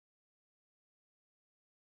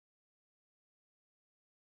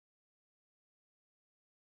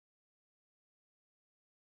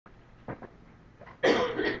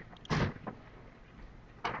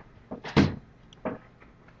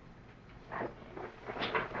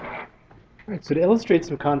Right, so to illustrate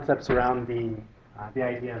some concepts around the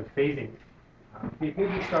idea of phasing, we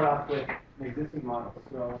can start off with an existing model.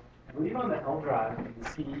 So I believe on the L drive in the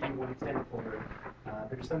CEE110210 folder,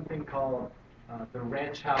 there's something called the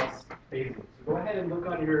ranch house phasing. So go ahead and look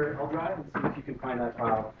on your L drive and see if you can find that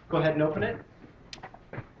file. Go ahead and open it.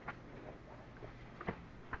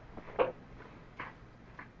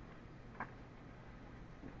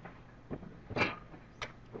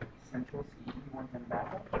 Central CEE110210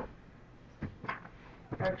 backup.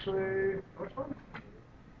 Actually, which one?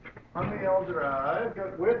 On the L drive,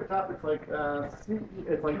 way at the top, it's like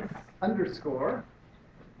it's like underscore.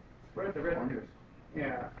 Right at the red underscore.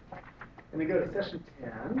 Yeah. And then go to session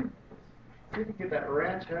 10. See if you can get that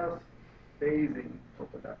ranch house phasing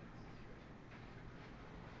opened up.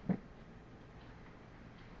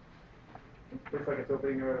 Looks like it's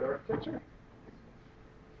opening your architecture.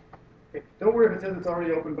 Okay. Don't worry if it says it's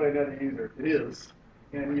already opened by another user. It is.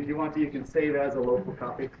 And if you want to, you can save as a local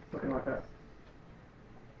copy, something like that.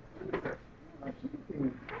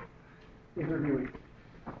 Interviewing.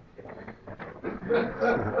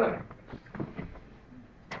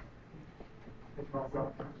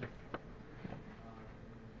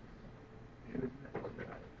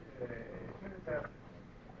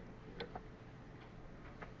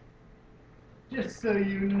 Just so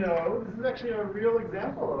you know, this is actually a real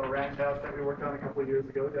example of a ranch house that we worked on a couple of years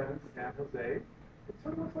ago down in San Jose. It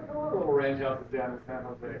sort of looks like a lot of little ranch houses down in San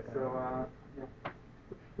Jose. So,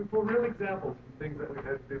 we pull real examples of things that we've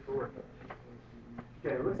had to do for work.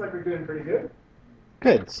 Okay, it looks like we're doing pretty good.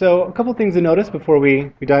 Good. So a couple things to notice before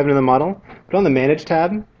we dive into the model. But on the Manage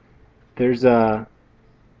tab, there's under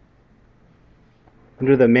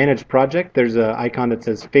the Manage Project, there's an icon that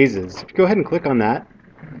says Phases. If you go ahead and click on that,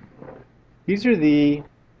 these are the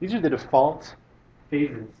default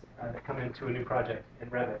phases that come into a new project in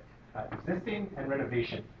Revit, existing and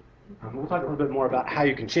renovation. We'll talk a little bit more about how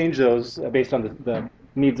you can change those based on the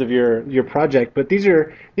needs of your project, but these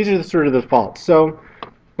are the sort of the defaults. So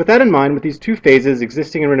with that in mind, with these two phases,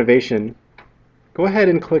 existing and renovation, go ahead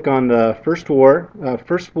and click on the first floor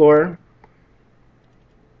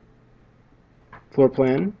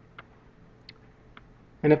plan.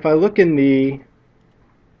 And if I look in the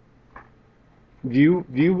the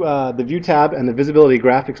View tab and the Visibility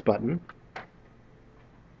Graphics button,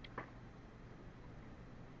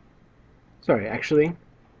 sorry, actually,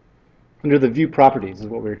 under the View Properties is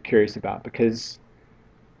what we're curious about, because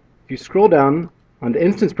if you scroll down on the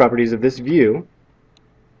instance properties of this view,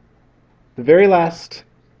 the very last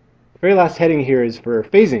heading here is for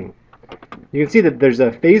phasing. You can see that there's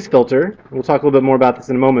a phase filter. We'll talk a little bit more about this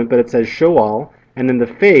in a moment, but it says Show All, and then the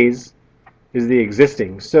phase is the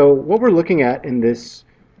existing. So what we're looking at in this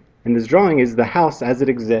drawing is the house as it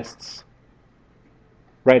exists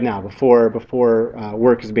right now, before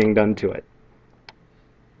work is being done to it.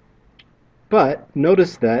 But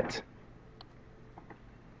notice that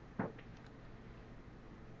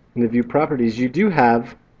in the View Properties, you do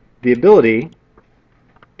have the ability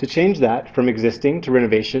to change that from existing to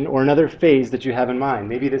renovation or another phase that you have in mind.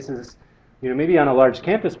 Maybe this is, maybe on a large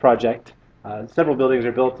campus project, several buildings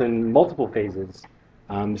are built in multiple phases.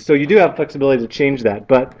 So you do have flexibility to change that.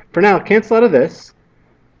 But for now, cancel out of this.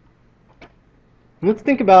 And let's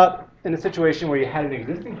think about in a situation where you had an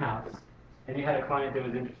existing house and you had a client that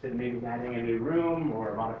was interested in maybe adding a new room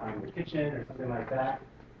or modifying the kitchen or something like that.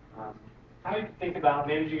 How do you think about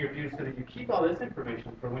managing your views so that you keep all this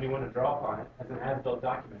information for when you want to draw upon it as an as-built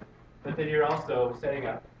document, but then you're also setting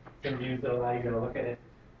up some views that allow you to look at it,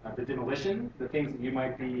 the demolition, the things that you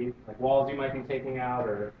might be, like walls you might be taking out,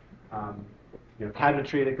 or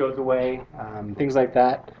cabinetry that goes away, things like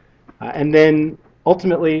that. And then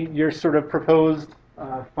ultimately your sort of proposed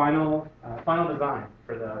final design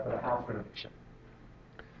for the house renovation.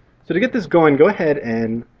 So to get this going, go ahead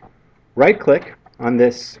and right-click on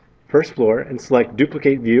this first floor and select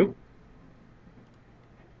Duplicate View.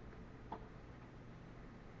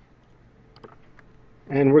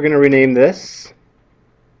 And we're going to rename this.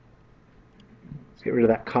 Let's get rid of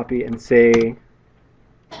that copy and say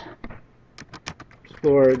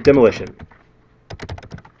floor demolition.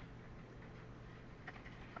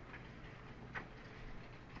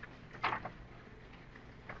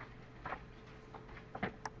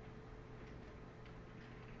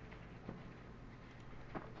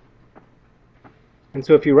 And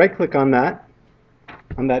so if you right-click on that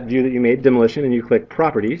view that you made, demolition, and you click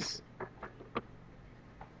Properties,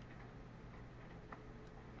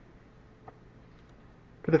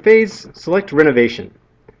 for the phase, select Renovation.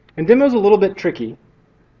 And demo is a little bit tricky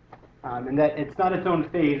in that it's not its own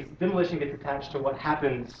phase. Demolition gets attached to what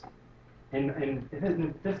happens in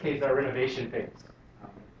this case, our renovation phase.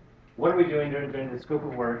 what are we doing during the scope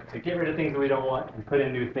of work to get rid of things that we don't want and put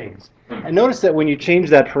in new things. And notice that when you change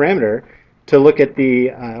that parameter to look at the,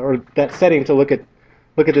 or that setting to look at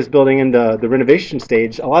this building in the renovation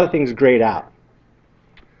stage, a lot of things grayed out.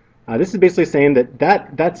 This is basically saying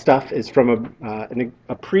that stuff is from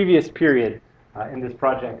a previous period in this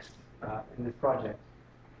project.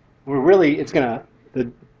 Where really, it's gonna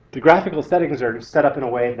the graphical settings are set up in a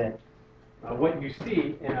way that what you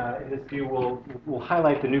see in this view will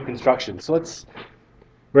highlight the new construction. So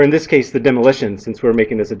or in this case, the demolition, since we're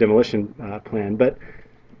making this a demolition plan. But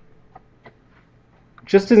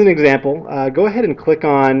just as an example, go ahead and click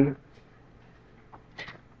on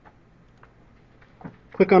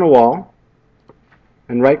a wall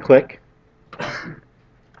and right-click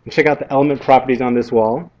and check out the element properties on this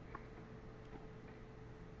wall.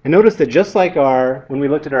 And notice that just like when we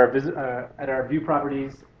looked at our view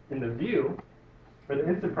properties in the view, for the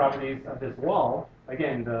instant properties of this wall,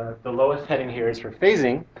 again, the lowest heading here is for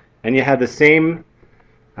phasing, and you have the same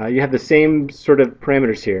sort of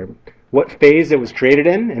parameters here. What phase it was created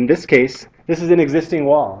in this case, this is an existing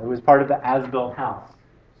wall. It was part of the as-built house.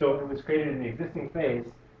 So it was created in the existing phase,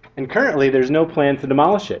 and currently there's no plan to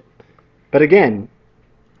demolish it. But again,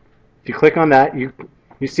 if you click on that, you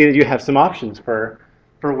see that you have some options for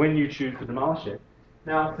when you choose to demolish it.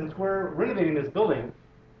 Now, since we're renovating this building,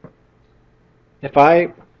 if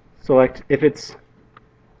I select if it's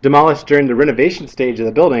demolished during the renovation stage of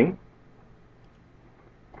the building,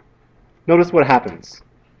 notice what happens.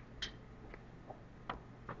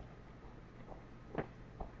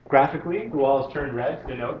 Graphically, the wall is turned red to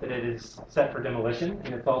denote that it is set for demolition,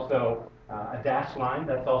 and it's also a dashed line.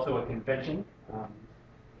 That's also a convention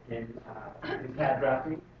in CAD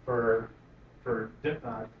drafting for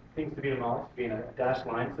things to be demolished being a dashed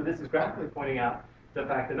line. So this is graphically pointing out the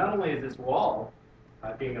fact that not only is this wall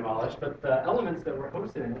being demolished, but the elements that were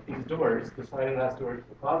hosted in it, these doors, the sliding glass doors to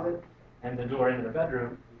the closet and the door into the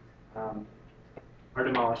bedroom, are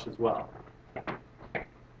demolished as well.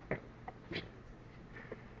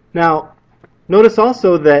 Now, notice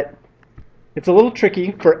also that it's a little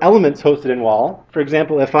tricky for elements hosted in wall. For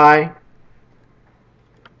example, if I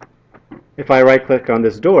right-click on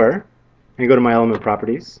this door and go to my element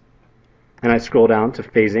properties, and I scroll down to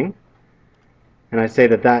phasing, and I say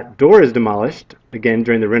that door is demolished, again,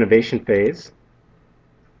 during the renovation phase,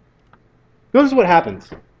 notice what happens.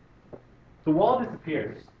 The wall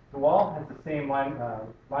disappears. The wall has the same line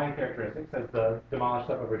characteristics as the demolished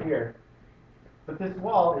stuff over here, but this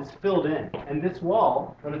wall is filled in. And this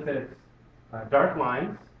wall, notice that it's dark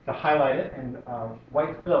lines to highlight it and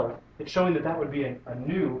white fill. It's showing that would be a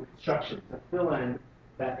new construction to fill in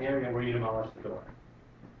that area where you demolished the door.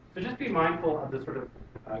 So just be mindful of the sort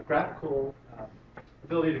of graphical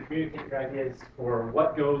ability to communicate your ideas for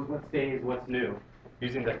what goes, what stays, what's new,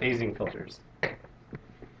 using the phasing filters.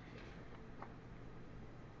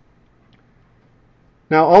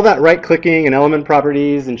 Now, all that right-clicking and element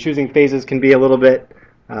properties and choosing phases can be a little bit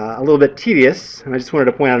tedious, and I just wanted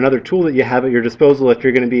to point out another tool that you have at your disposal if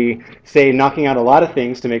you're going to be, say, knocking out a lot of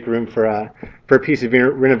things to make room for a piece of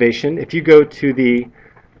renovation. If you go to the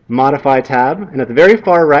Modify tab, and at the very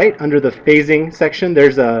far right, under the phasing section,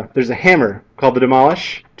 there's a hammer called the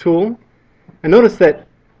Demolish tool. And notice that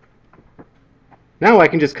now I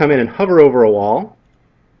can just come in and hover over a wall,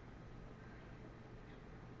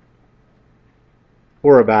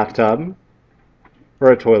 or a bathtub,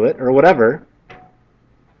 or a toilet, or whatever,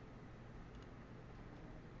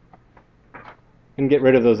 and get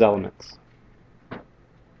rid of those elements.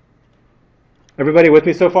 Everybody with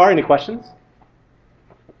me so far? Any questions?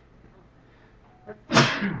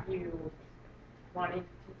 You wanted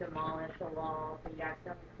to demolish a wall, but you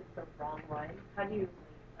accidentally clicked the wrong way. How do you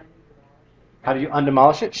undemolish it? How do you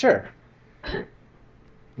undemolish it? Sure.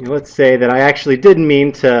 Let's say that I actually did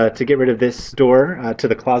mean to get rid of this door to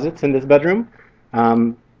the closets in this bedroom.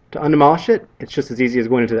 To undemolish it, it's just as easy as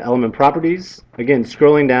going into the element properties. Again,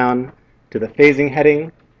 scrolling down to the phasing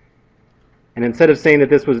heading. And instead of saying that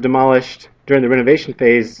this was demolished during the renovation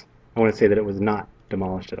phase, I want to say that it was not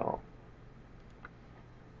demolished at all.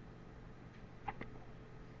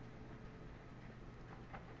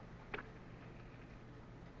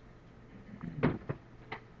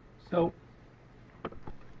 So,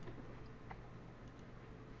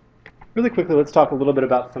 really quickly, let's talk a little bit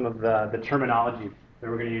about some of the terminology that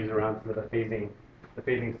we're going to use around some of the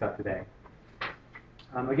phasing stuff today.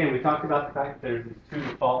 Again, we talked about the fact that there's these two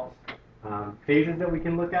default phases that we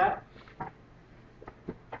can look at.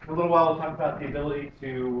 In a little while, we'll talk about the ability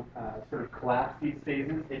to sort of collapse these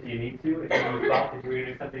phases if you need to. If you're going to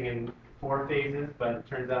do something in 4 phases, but it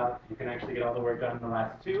turns out you can actually get all the work done in the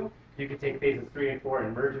last 2. You could take phases 3 and 4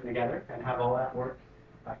 and merge them together and have all that work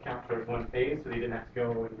count towards 1 phase, so you didn't have to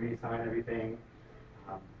go and re-sign everything.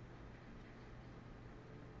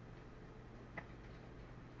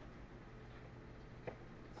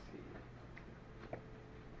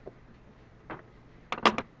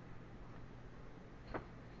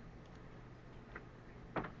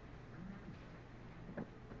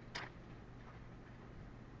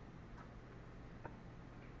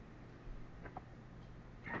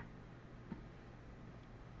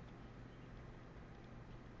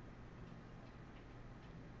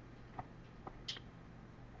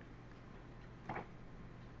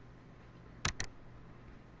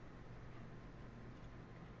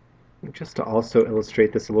 Just to also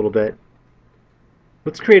illustrate this a little bit,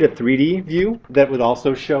 let's create a 3D view that would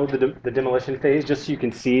also show the demolition phase, just so you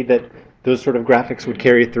can see that those sort of graphics would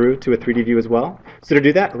carry through to a 3D view as well. So to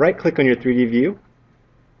do that, right-click on your 3D view.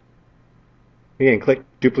 Again, click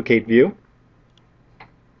Duplicate View.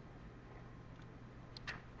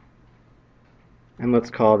 And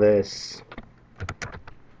let's call this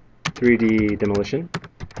 3D Demolition.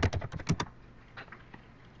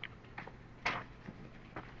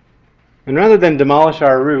 And rather than demolish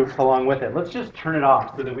our roof along with it, let's just turn it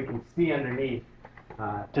off so that we can see underneath,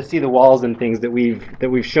 to see the walls and things that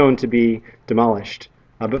we've shown to be demolished.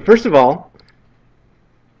 But first of all,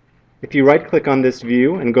 if you right-click on this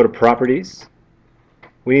view and go to Properties,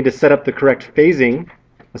 we need to set up the correct phasing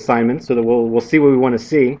assignment so that we'll see what we want to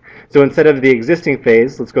see. So instead of the existing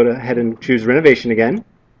phase, let's go ahead and choose Renovation again.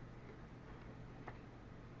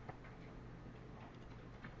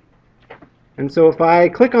 And so if I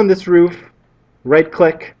click on this roof,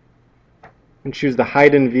 right-click, and choose the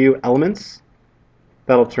Hide in View Elements,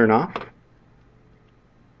 that'll turn off.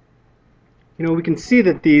 You know, we can see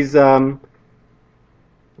that these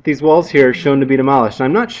walls here are shown to be demolished.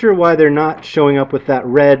 I'm not sure why they're not showing up with that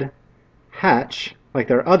red hatch like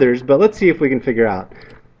there are others, but let's see if we can figure out.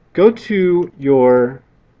 Go to your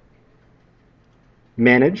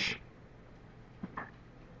Manage,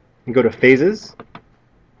 and go to Phases.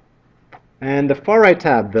 And the far right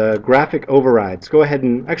tab, the graphic overrides, go ahead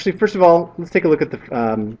and, actually, first of all, let's take a look at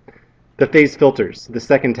the phase filters, the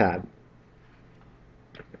second tab.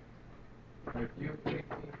 If you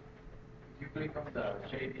click on the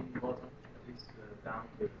shading button, it's down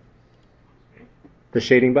the screen. The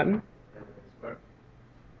shading button?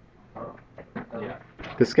 Yeah.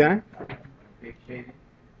 This guy? Big shading.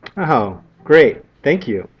 Oh, great. Thank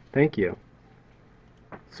you. Thank you.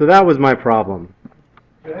 So that was my problem.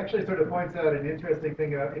 It actually sort of points out an interesting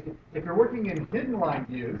thing. If you're working in hidden line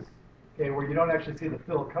views, okay, where you don't actually see the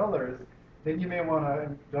fill colors, then you may want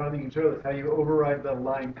to, Jonathan, you can show us how you override the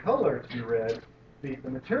line color to be red. The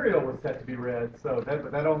material was set to be red, so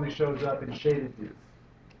that only shows up in shaded views.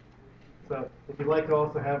 So if you'd like to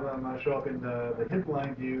also have them show up in the hidden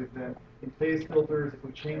line views, then in phase filters, if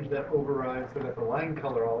we change that override so that the line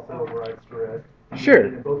color also overrides to red. Sure.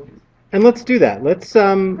 In both views. And let's do that.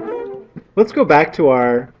 Let's go back to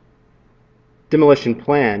our demolition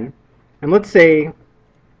plan, and let's say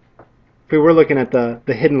if we were looking at the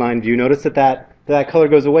hidden line view, notice that color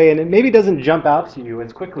goes away, and it maybe doesn't jump out to you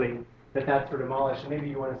as quickly that that's for demolished. Maybe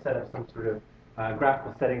you want to set up some sort of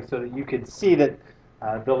graphical settings so that you could see that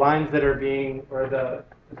the lines that are being, or the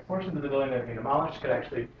portions of the building that are being demolished could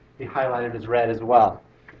actually be highlighted as red as well.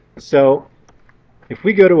 So if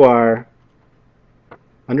we go to our,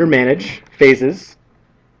 under Manage, Phases,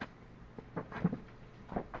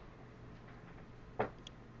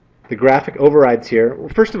 the graphic overrides here. Well,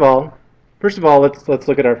 first of all, let's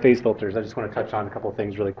look at our phase filters. I just want to touch on a couple of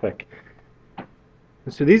things really quick.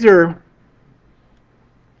 So these are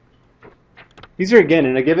again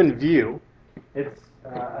in a given view. It's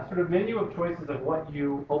a sort of menu of choices of what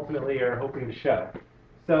you ultimately are hoping to show.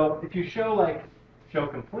 So if you show show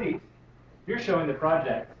complete, you're showing the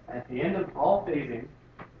project at the end of all phasing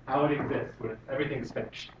how it exists when everything's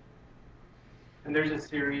finished. And there's a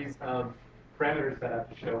series of parameters set up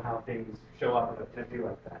to show how things show up in a view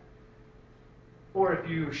like that. Or if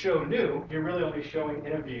you show new, you're really only showing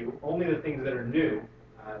in a view only the things that are new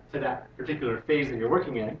to that particular phase that you're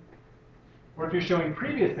working in. Or if you're showing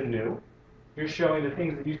previous and new, you're showing the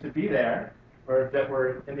things that used to be there or that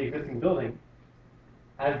were in the existing building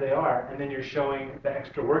as they are, and then you're showing the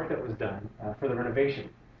extra work that was done for the renovation.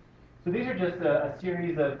 So these are just a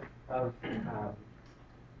series of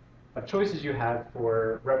choices you have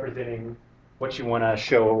for representing what you want to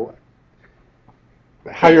show,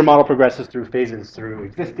 how your model progresses through phases, through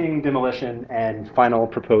existing, demolition, and final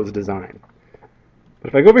proposed design. But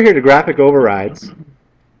if I go over here to graphic overrides,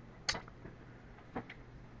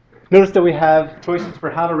 Notice that we have choices for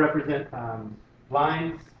how to represent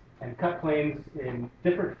lines and cut planes in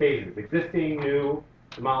different phases: existing, new,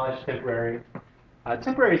 demolished, temporary.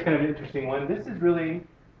 Temporary is kind of an interesting one. This is really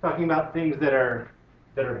talking about things that are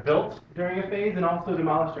built during a phase and also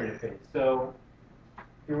demolished during a phase. So if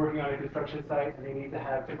you're working on a construction site and they need to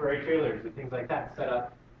have temporary trailers and things like that set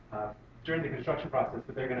up during the construction process,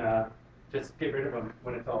 but they're going to just get rid of them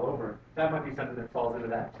when it's all over, that might be something that falls into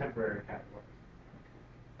that temporary category.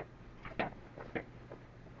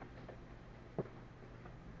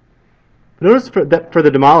 Notice for the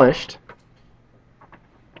demolished,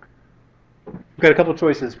 we've got a couple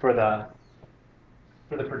choices for the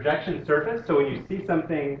projection surface. So when you see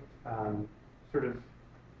something sort of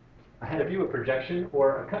ahead of you, a projection,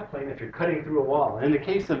 or a cut plane if you're cutting through a wall. And in the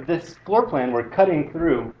case of this floor plan, we're cutting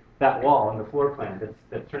through that wall in the floor plan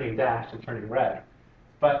that's turning dashed and turning red.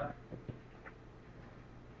 But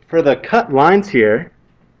for the cut lines here,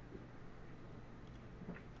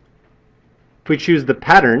 if we choose the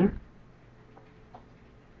pattern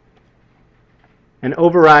and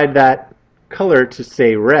override that color to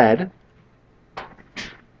say red,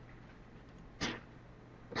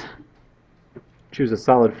 choose a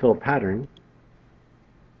solid fill pattern,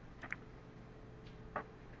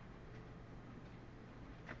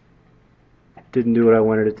 didn't do what I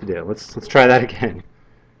wanted it to do. Let's try that again.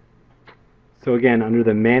 So again, under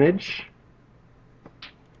the Manage,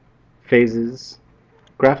 Phases,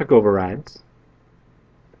 Graphic Overrides,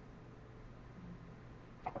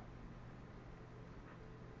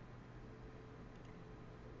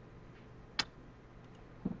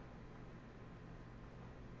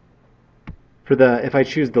 if I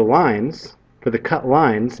choose the lines, for the cut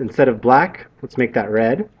lines, instead of black, let's make that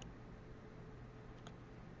red.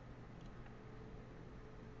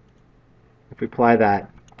 If we apply that,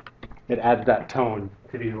 it adds that tone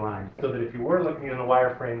to these lines, so that if you were looking at a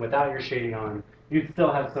wireframe without your shading on, you'd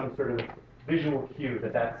still have some sort of visual cue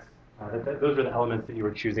that those are the elements that you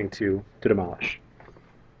were choosing to demolish.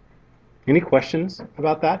 Any questions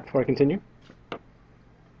about that before I continue?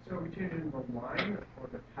 So are we changing the line or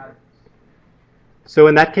the patterns? So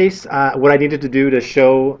in that case, what I needed to do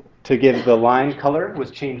to give the line color was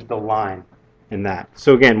change the line in that.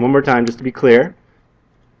 So again, one more time, just to be clear,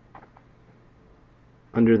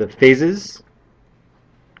 under the Phases,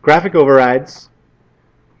 Graphic Overrides,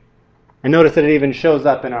 and notice that it even shows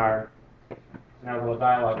up in our little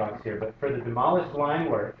dialog box here. But for the demolished line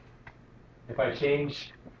work, if I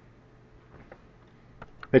change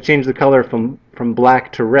the color from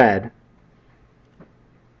black to red,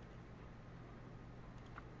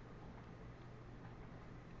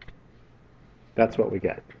 that's what we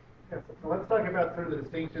get. Yeah, so let's talk about sort of the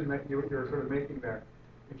distinction that you're sort of making there.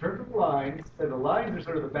 In terms of lines, so the lines are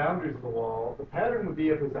sort of the boundaries of the wall. The pattern would be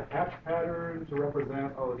if it's a hatch pattern to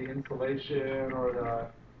represent, the insulation or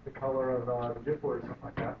the color of the gypboard or something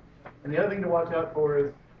like that. And the other thing to watch out for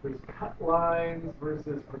is there's cut lines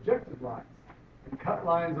versus projected lines. And cut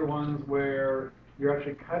lines are ones where you're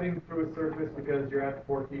actually cutting through a surface because you're at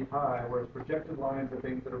 4 feet high, whereas projected lines are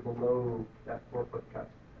things that are below that 4-foot cut.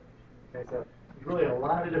 Okay, so there's really a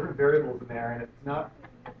lot of different variables in there, and it's not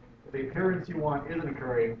the appearance you want isn't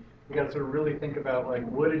occurring. You got to sort of really think about like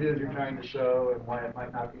what it is you're trying to show and why it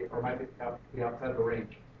might not be, or might be outside of the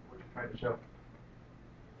range of what you're trying to show.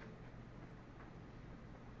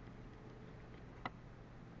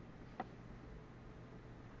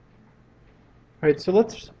 All right, so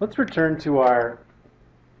let's return to our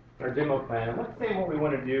demo plan. And let's say what we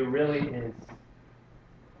want to do really is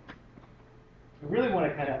we really want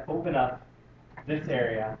to kind of open up this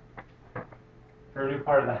area for a new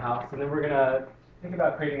part of the house, and then we're going to think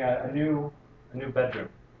about creating a new bedroom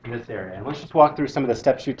in this area. And let's just walk through some of the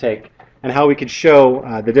steps you take and how we could show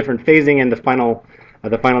the different phasing and the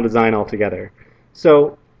final design altogether.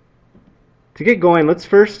 So to get going, let's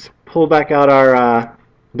first pull back out our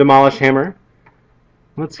demolish hammer.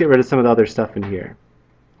 Let's get rid of some of the other stuff in here.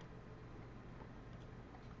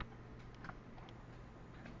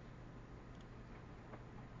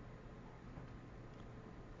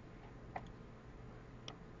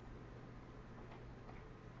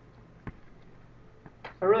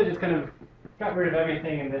 I really just kind of got rid of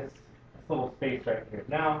everything in this little space right here.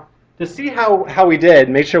 Now, to see how we did,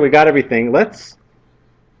 make sure we got everything, let's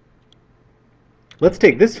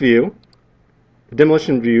take this view, the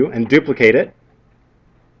demolition view, and duplicate it.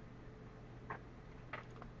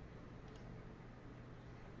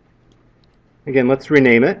 Again, let's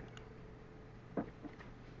rename it.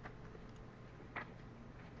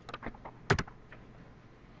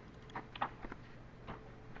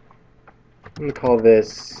 I'm going to call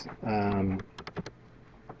this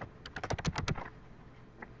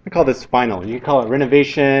call this final. You can call it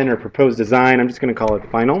renovation or proposed design. I'm just going to call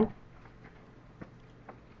it final.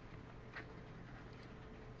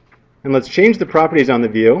 And let's change the properties on the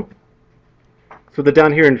view. So that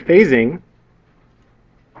down here in phasing,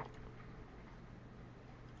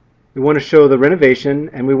 we want to show the renovation,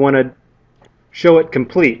 and we want to show it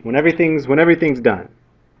complete when everything's done.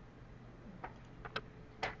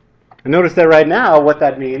 And notice that right now, what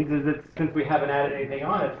that means is that since we haven't added anything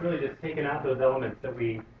on, it's really just taken out those elements that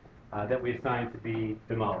we assigned to be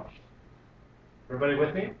demolished. Everybody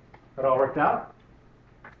with me? That all worked out?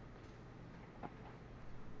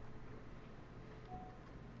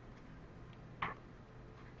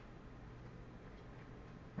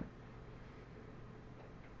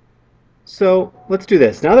 So let's do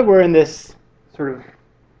this. Now that we're in this sort of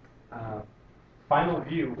final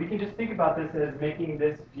view, we can just think about this as making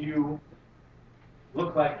this view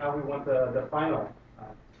look like how we want the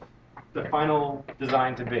final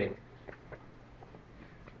design to be.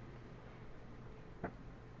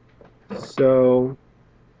 So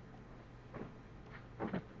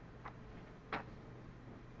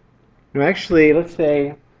actually, let's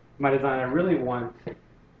say my design, I really want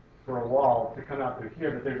for a wall to come out through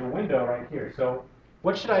here, but there's a window right here. So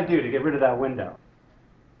what should I do to get rid of that window?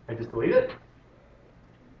 I just delete it?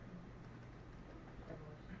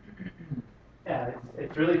 Yeah,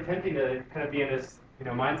 it's really tempting to kind of be in this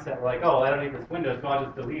mindset like, oh, I don't need this window, so I'll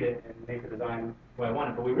just delete it and make the design the way I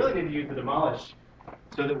want it. But we really need to use the demolish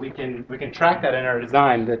so that we can track that in our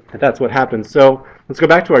design that's what happens. So let's go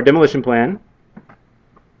back to our demolition plan.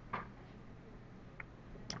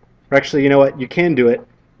 Or actually, you know what? You can do it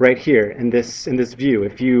right here in this view.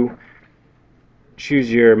 If you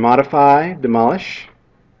choose your modify, demolish,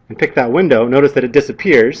 and pick that window, notice that it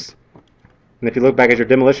disappears. And if you look back at your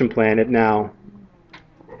demolition plan, it now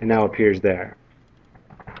appears there.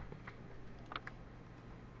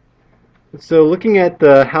 So looking at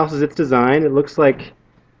the house as it's designed, it looks like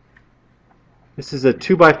this is a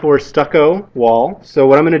 2x4 stucco wall. So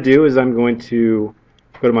what I'm going to do is I'm going to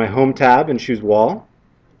go to my Home tab and choose Wall.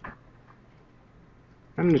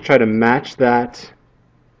 I'm going to try to match that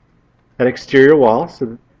exterior wall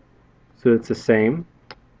so it's the same.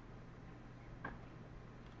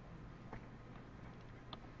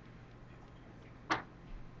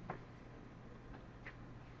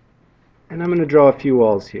 And I'm going to draw a few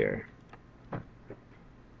walls here.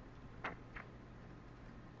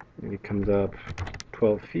 Maybe it comes up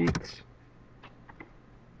 12 feet.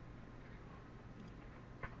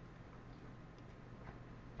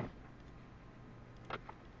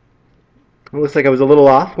 It looks like I was a little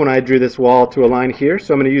off when I drew this wall to align here,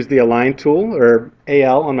 so I'm going to use the Align tool, or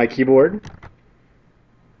AL, on my keyboard.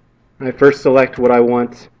 I first select what I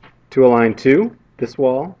want to align to, this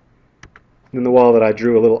wall, and then the wall that I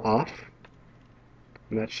drew a little off.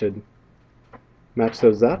 And that should match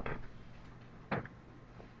those up.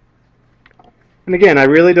 And again, I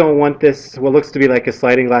really don't want this, what looks to be like a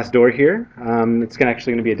sliding glass door here. It's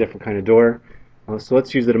actually going to be a different kind of door. So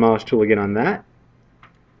let's use the Demolish tool again on that.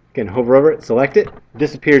 Again, hover over it, select it,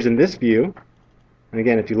 disappears in this view. And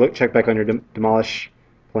again, if you check back on your demolish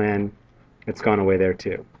plan, it's gone away there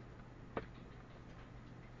too.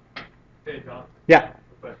 Hey, John. Yeah.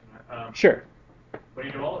 Quick question. Sure. When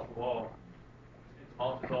you demolish a wall, it demolishes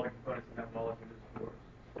all the components and have demolished into doors.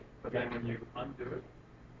 But then when you undo it, it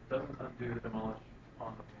doesn't undo the demolish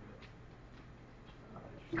on the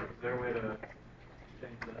window. Is there a way to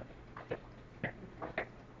change that?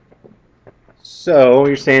 So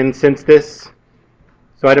you're saying so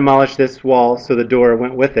I demolished this wall, so the door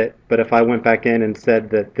went with it, but if I went back in and said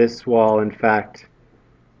that this wall, in fact,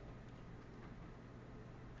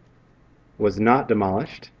 was not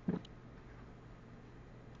demolished,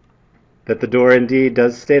 that the door indeed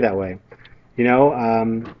does stay that way.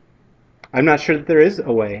 I'm not sure that there is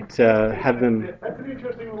a way to have them... That's an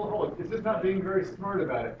interesting little hole. It's just not being very smart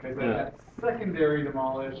about it, because that secondary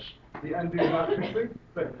demolish, the undo is not complete.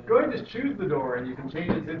 But go ahead and just choose the door, and you can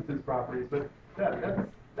change its instance properties. But that's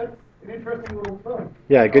an interesting little thing.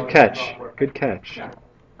 Yeah, good catch. Good catch. Yeah.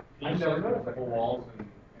 I never noticed that. Walls and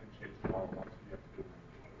change the wall once you have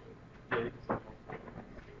to do it. Yeah,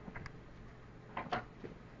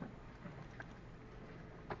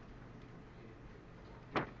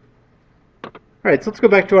 All right, so let's go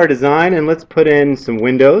back to our design and let's put in some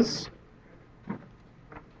windows. We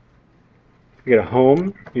get a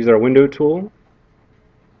home, use our window tool.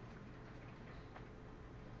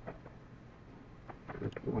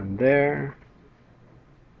 Put one there.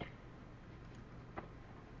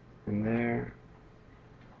 And there.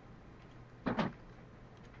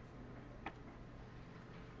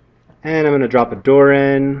 And I'm going to drop a door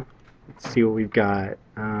in. Let's see what we've got.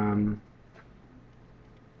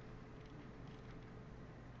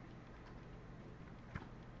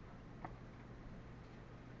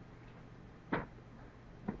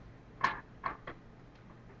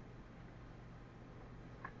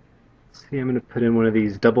 See, I'm going to put in one of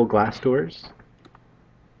these double glass doors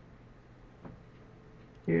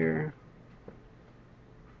here.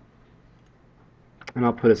 And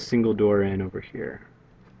I'll put a single door in over here.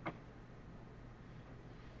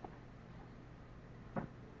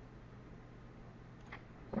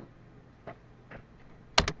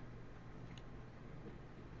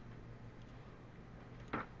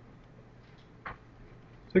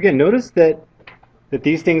 So again, notice that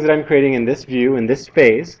these things that I'm creating in this view, in this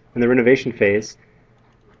phase, in the renovation phase,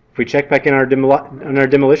 if we check back in our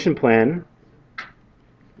demolition plan,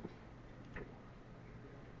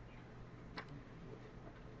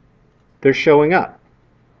 they're showing up.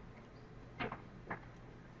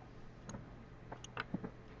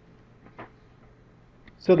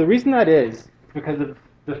 So the reason that is because of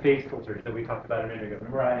the phase filters that we talked about a minute ago.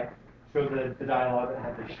 Remember I showed the dialog that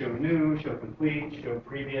had the show new, show complete, show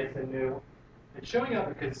previous, and new. It's showing up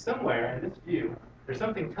because somewhere in this view, there's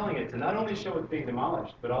something telling it to not only show what's being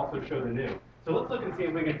demolished, but also show the new. So let's look and see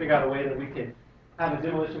if we can figure out a way that we could have a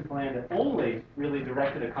demolition plan that only really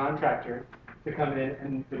directed a contractor to come in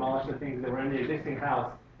and demolish the things that were in the existing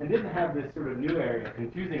house and didn't have this sort of new area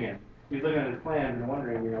confusing him. He's looking at his plans and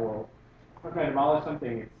wondering, well, how can I demolish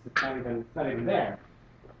something? It's not even there.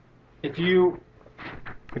 If you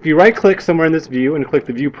right-click somewhere in this view and click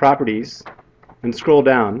the View Properties and scroll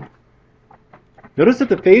down, notice that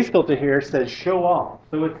the phase filter here says Show All.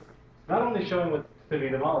 So it's not only showing what's to be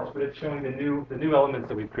demolished, but it's showing the new elements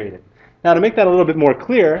that we've created. Now, to make that a little bit more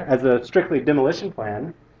clear, as a strictly demolition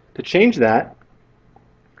plan, to change that,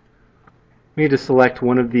 we need to select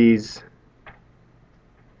one of these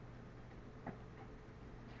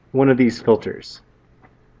filters.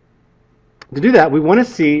 To do that, we want to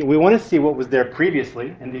see what was there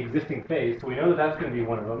previously in the existing phase. So we know that that's going to be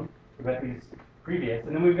one of them. We've got these previous,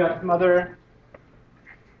 and then we've got some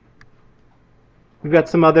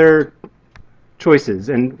other choices.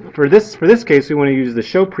 And for this case, we want to use the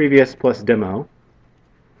show previous plus demo.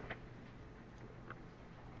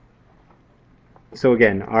 So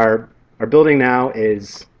again, our building now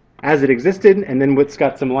is as it existed, and then it's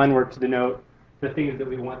got some line work to denote the things that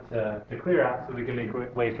we want to clear out so we can make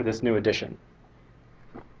way for this new addition.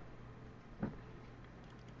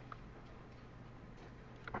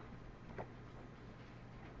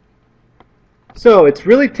 So it's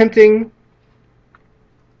really tempting,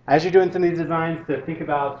 as you're doing some of these designs, to think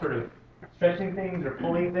about sort of stretching things or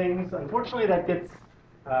pulling things. Unfortunately, that gets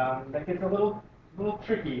a little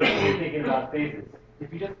tricky when you're thinking about phases.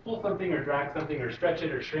 If you just pull something or drag something or stretch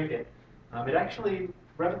it or shrink it,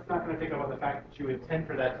 Revit's not going to pick up on the fact that you intend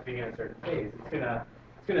for that to be in a certain phase. It's going to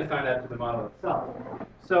assign that to the model itself.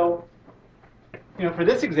 So, for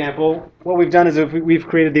this example, what we've done is we've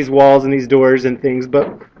created these walls and these doors and things,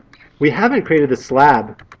 but we haven't created the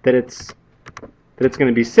slab that it's going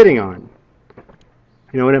to be sitting on.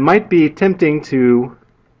 And it might be tempting to,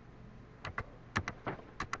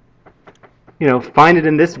 find it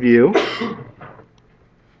in this view.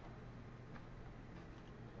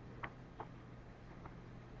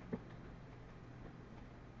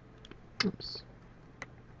 Oops.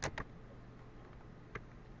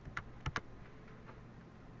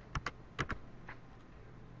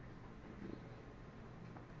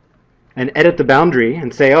 And edit the boundary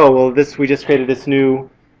and say, oh, well, we just created this new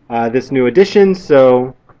addition.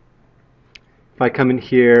 So if I come in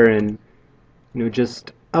here and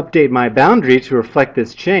just update my boundary to reflect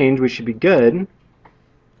this change, we should be good.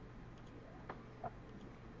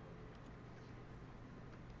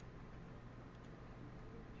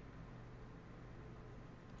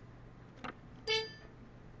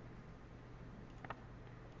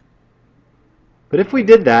 But if we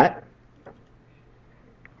did that,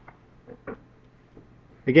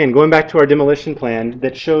 again, going back to our demolition plan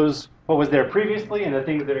that shows what was there previously and the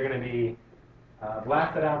things that are going to be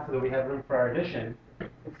blasted out so that we have room for our addition,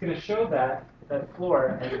 it's going to show that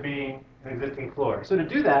floor as being an existing floor. So to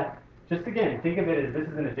do that, just again, think of it as this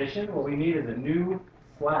is an addition. What we need is a new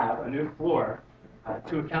slab, a new floor,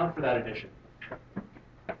 to account for that addition.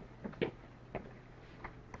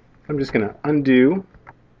 I'm just going to undo.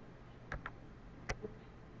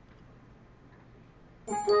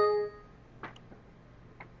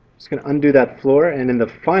 Just going to undo that floor, and in the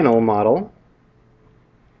final model,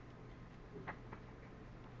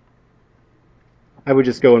 I would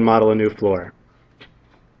just go and model a new floor.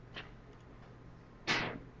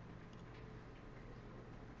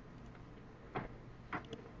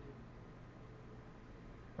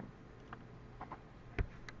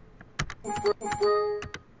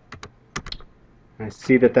 I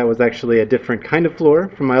see that that was actually a different kind of floor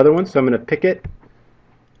from my other one, so I'm going to pick it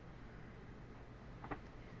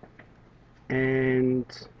and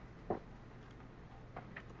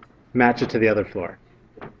match it to the other floor.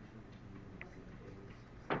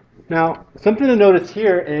 Now, something to notice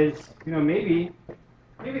here is, maybe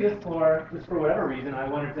this floor, just for whatever reason, I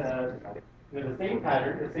wanted to, the same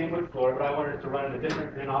pattern, the same wood floor, but I wanted it to run in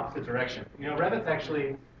an opposite direction. Revit's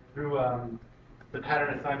actually, through the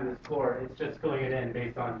pattern assigned to this floor, it's just filling it in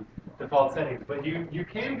based on default settings. But you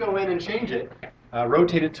can go in and change it,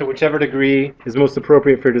 rotate it to whichever degree is most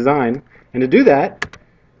appropriate for design. And to do that,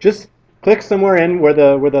 just click somewhere in where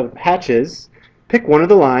the hatch is, pick one of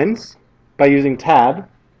the lines by using Tab,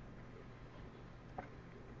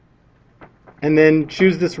 and then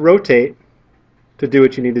choose this rotate to do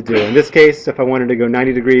what you need to do. In this case, if I wanted to go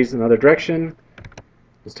 90 degrees in the other direction,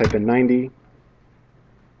 just type in 90,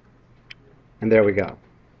 and there we go.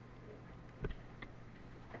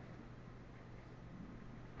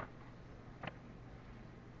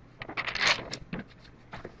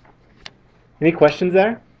 Any questions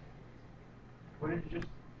there? What did you just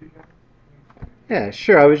do? Yeah,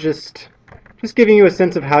 sure. I was just giving you a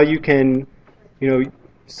sense of how you can,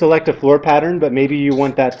 select a floor pattern, but maybe you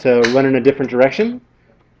want that to run in a different direction.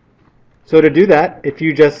 So to do that, if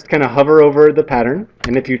you just kind of hover over the pattern,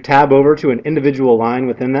 and if you tab over to an individual line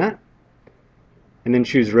within that, and then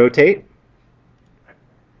choose rotate,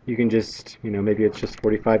 you can just, maybe it's just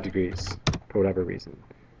 45 degrees for whatever reason.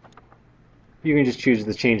 You can just choose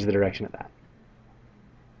to change the direction of that.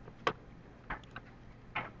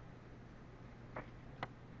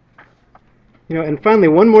 And finally,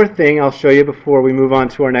 one more thing I'll show you before we move on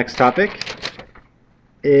to our next topic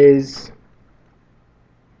is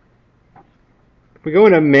if we go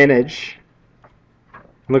into Manage and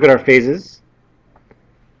look at our phases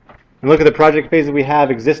and look at the project phases we have,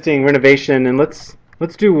 existing, renovation, and let's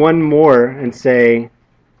do one more and say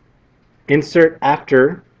Insert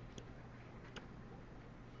After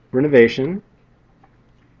Renovation.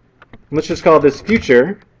 And let's just call this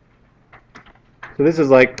Future. So this is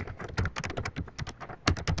like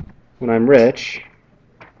when I'm rich.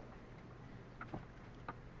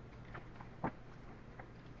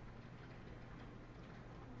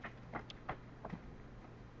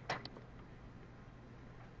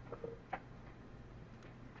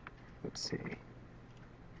 Let's see.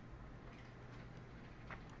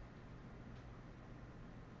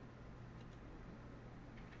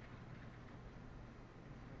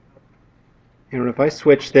 And if I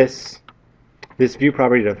switch this view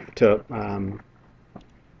property to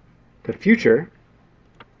future,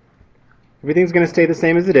 everything's going to stay the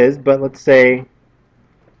same as it is, but let's say,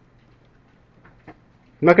 I'm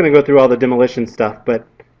not going to go through all the demolition stuff, but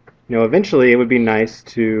eventually it would be nice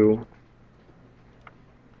to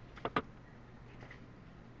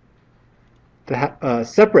have a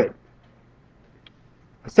separate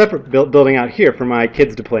building out here for my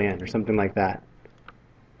kids to play in or something like that.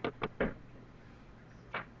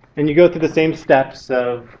 And you go through the same steps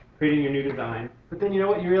of creating your new design, but then you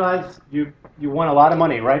realize you won a lot of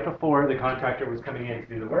money right before the contractor was coming in to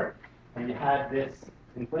do the work, and you had this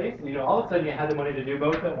in place, and all of a sudden you had the money to do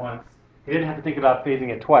both at once. You didn't have to think about phasing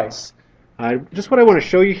it twice. Just what I want to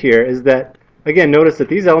show you here is that, again, notice that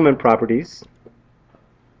these element properties,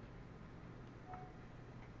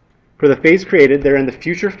 for the phase created, they're in the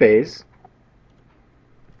future phase.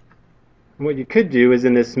 And what you could do is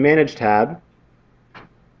in this Manage tab,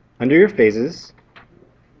 under your phases,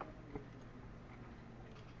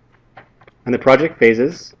 and the project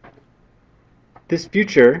phases, this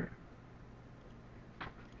future,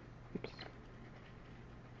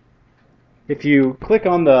 if you click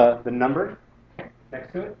on the number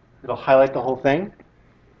next to it, it'll highlight the whole thing.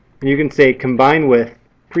 And you can say combine with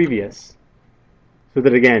previous, so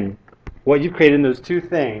that again, what you've created in those two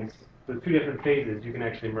things, those two different phases, you can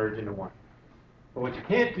actually merge into one. But what you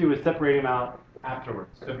can't do is separate them out afterwards.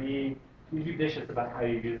 So be judicious about how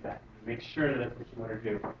you use that. Make sure that that's what you want to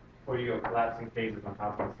do before you go collapsing phases on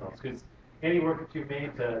top of themselves. Because any work that you've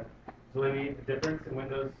made to delineate the difference in when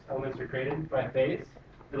those elements are created by phase,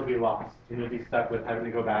 it'll be lost. You'll be stuck with having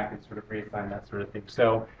to go back and sort of reassign that sort of thing.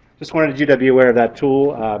 So just wanted you to be aware of that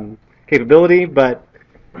tool capability, but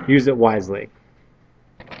use it wisely.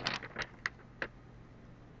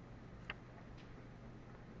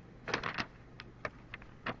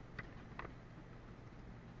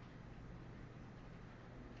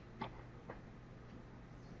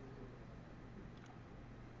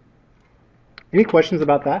 Any questions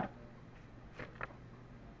about that?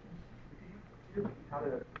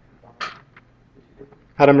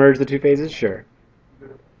 How to merge the two phases? Sure.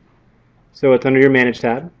 So it's under your Manage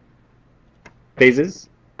tab. phases.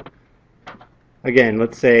 Again,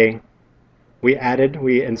 let's say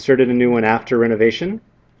we inserted a new one after renovation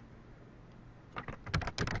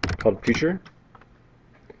called future.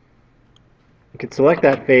 You could select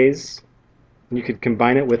that phase and you could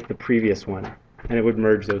combine it with the previous one and it would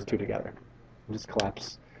merge those two together. Just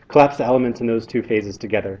collapse the elements in those two phases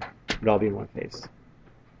together. It would all be in one phase.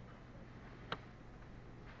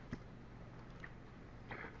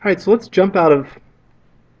 Alright, so let's jump out of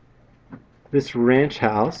this ranch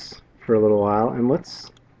house for a little while and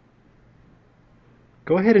let's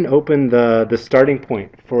go ahead and open the starting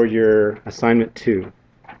point for your assignment 2.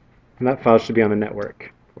 And that file should be on the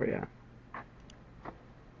network for you.